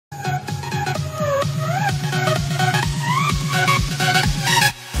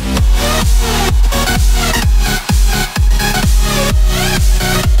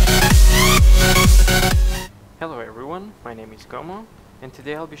Como, and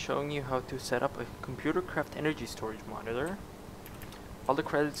today I'll be showing you how to set up a Computercraft energy storage monitor. All the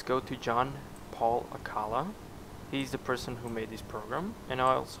credits go to John Paul Alcala. He's the person who made this program, and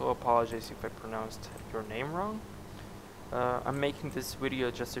I also apologize if I pronounced your name wrong. I'm making this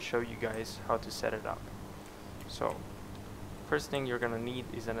video just to show you guys how to set it up. So, first thing you're gonna need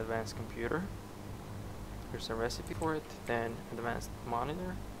is an advanced computer. Here's a recipe for it, then advanced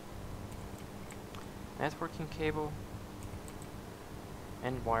monitor, networking cable,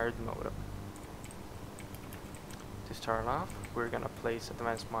 and wired modem. To start off, we're gonna place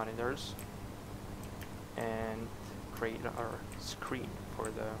advanced monitors and create our screen for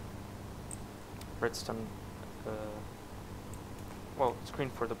the redstone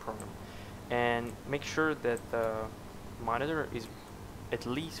screen for the program, and make sure that the monitor is at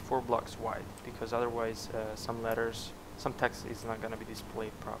least 4 blocks wide, because otherwise some text is not going to be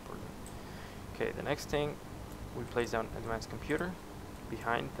displayed properly. Okay, the next thing, we place down advanced computer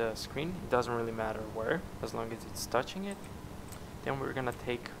behind the screen. It doesn't really matter where, as long as it's touching it. Then we're going to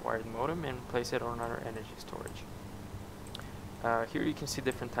take wired modem and place it on our energy storage. Here you can see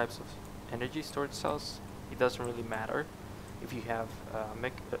different types of energy storage cells. It doesn't really matter if you have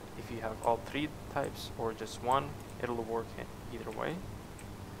all 3 types or just one. It'll work either way.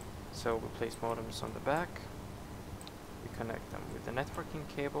 So we place modems on the back, we connect them with the networking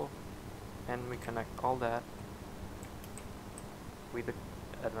cable, and we connect all that with the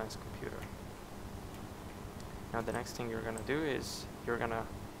advanced computer. Now the next thing you're gonna do is you're gonna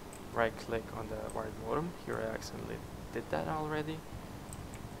right click on the wired modem. Here I accidentally did that already,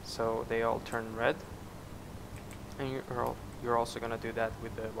 so they all turn red, and you're also gonna do that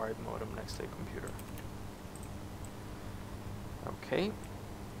with the wired modem next to the computer. Okay,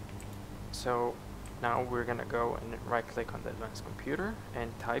 so now we're gonna go and right click on the advanced computer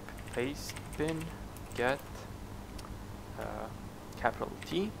and type paste bin get capital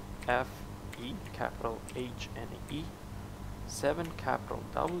T F E capital H N E 7 capital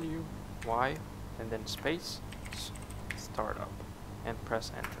W Y and then space startup, and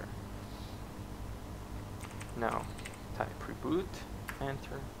press enter. Now type reboot,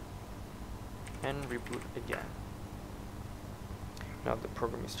 enter, and reboot again. Now the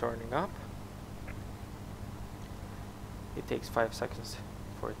program is starting up. It takes 5 seconds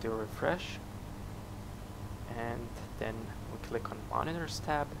for it to refresh, and then we click on monitors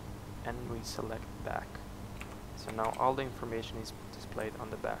tab and we select back. So now all the information is displayed on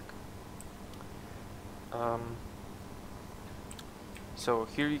the back. So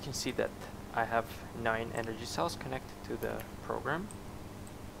here you can see that I have 9 energy cells connected to the program,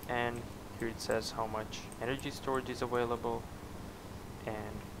 and here it says how much energy storage is available,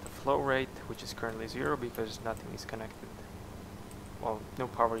 and the flow rate, which is currently 0 because nothing is connected. Well, no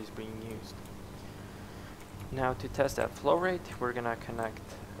power is being used. Now to test that flow rate, we're gonna connect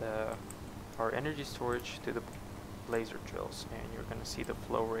our energy storage to the laser drills, and you're gonna see the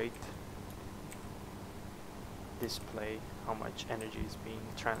flow rate display how much energy is being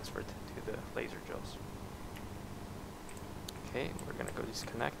transferred to the laser drills. Okay, we're gonna go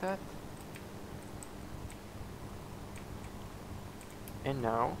disconnect that. And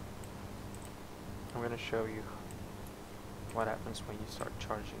now I'm going to show you what happens when you start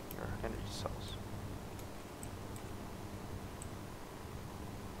charging your energy cells.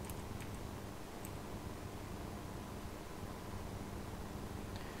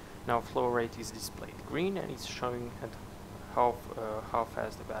 Now flow rate is displayed green, and it's showing at how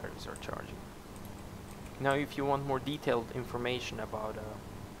fast the batteries are charging. Now if you want more detailed information about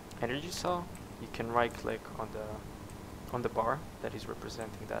energy cell, you can right click on the bar that is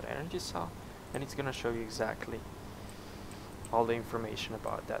representing that energy cell, and it's gonna show you exactly all the information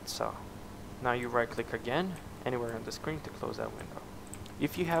about that cell. Now you right click again anywhere on the screen to close that window.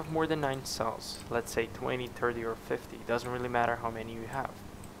 If you have more than 9 cells, let's say 20, 30 or 50, it doesn't really matter how many you have.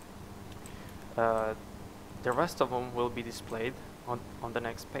 The rest of them will be displayed on the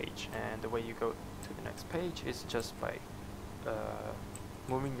next page, and the way you go to the next page is just by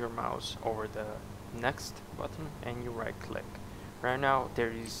moving your mouse over the next button and you right click. Right now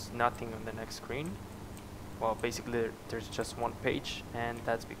there is nothing on the next screen. Well, basically there's just one page, and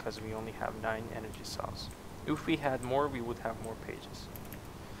that's because we only have 9 energy cells. If we had more, we would have more pages.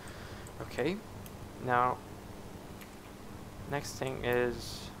 Okay, now next thing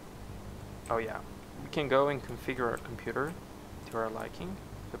is, oh yeah, we can go and configure our computer to our liking,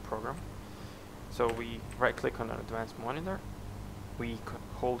 the program. So we right click on an advanced monitor, we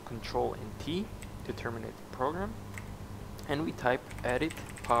hold Control and T to terminate the program, and we type edit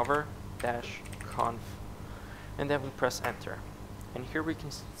power-conf, and then we press enter. And here we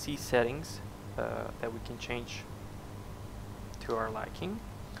can see settings that we can change to our liking.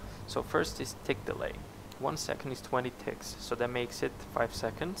 So first is tick delay. 1 second is 20 ticks, so that makes it 5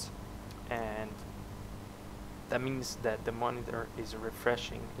 seconds, and that means that the monitor is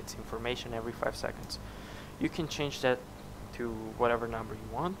refreshing its information every 5 seconds. You can change that to whatever number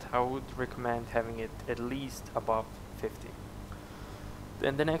you want. I would recommend having it at least above 50.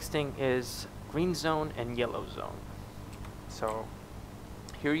 Then the next thing is green zone and yellow zone. So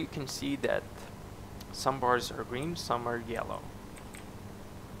here you can see that some bars are green, some are yellow.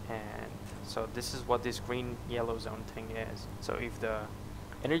 And so this is what this green yellow zone thing is. So if the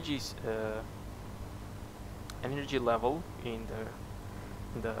energy level in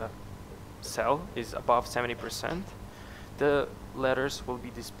the cell is above 70%, the letters will be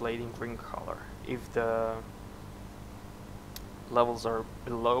displayed in green color. If the levels are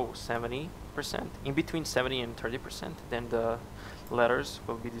below 70%, in between 70 and 30%, then the letters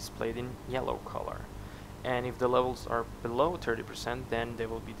will be displayed in yellow color. And if the levels are below 30%, then they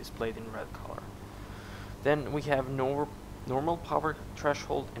will be displayed in red color. Then we have normal power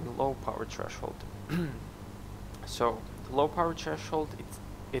threshold and low power threshold. So the low power threshold,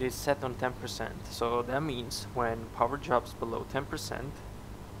 it is set on 10%. So that means when power drops below 10%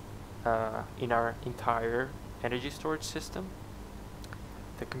 in our entire energy storage system,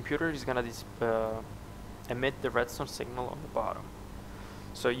 the computer is gonna emit the redstone signal on the bottom.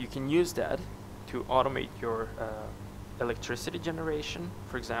 So you can use that to automate your electricity generation.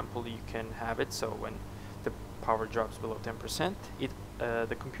 For example, you can have it so when the power drops below 10%,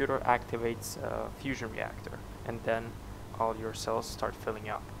 the computer activates a fusion reactor, and then all your cells start filling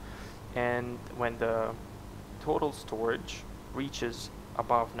up. And when the total storage reaches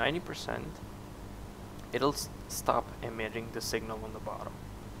above 90%, it'll stop emitting the signal on the bottom.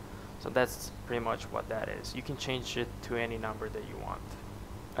 So that's pretty much what that is. You can change it to any number that you want,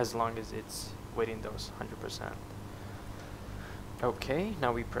 as long as it's within those 100%. Okay,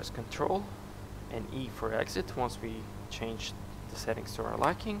 now we press Control and E for exit once we change the settings to our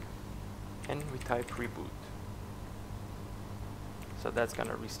liking, and we type reboot. So that's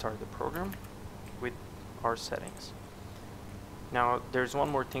gonna restart the program with our settings. Now there's one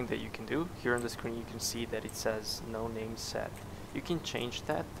more thing that you can do. Here on the screen you can see that it says no name set. You can change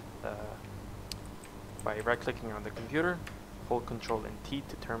that by right-clicking on the computer, hold Control and T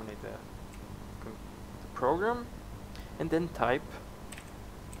to terminate the program, and then type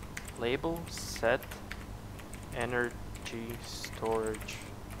label set energy storage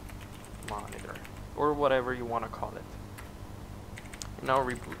monitor, or whatever you want to call it. And now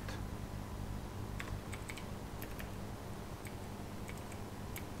reboot.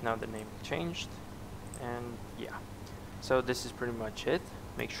 Now the name changed, and yeah. So this is pretty much it.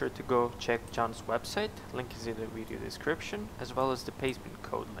 Make sure to go check John's website, link is in the video description, as well as the pastebin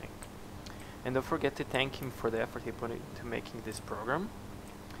code link. And don't forget to thank him for the effort he put into making this program.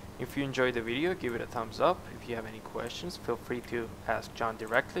 If you enjoyed the video, give it a thumbs up. If you have any questions, feel free to ask John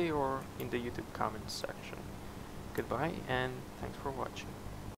directly or in the YouTube comments section. Goodbye, and thanks for watching.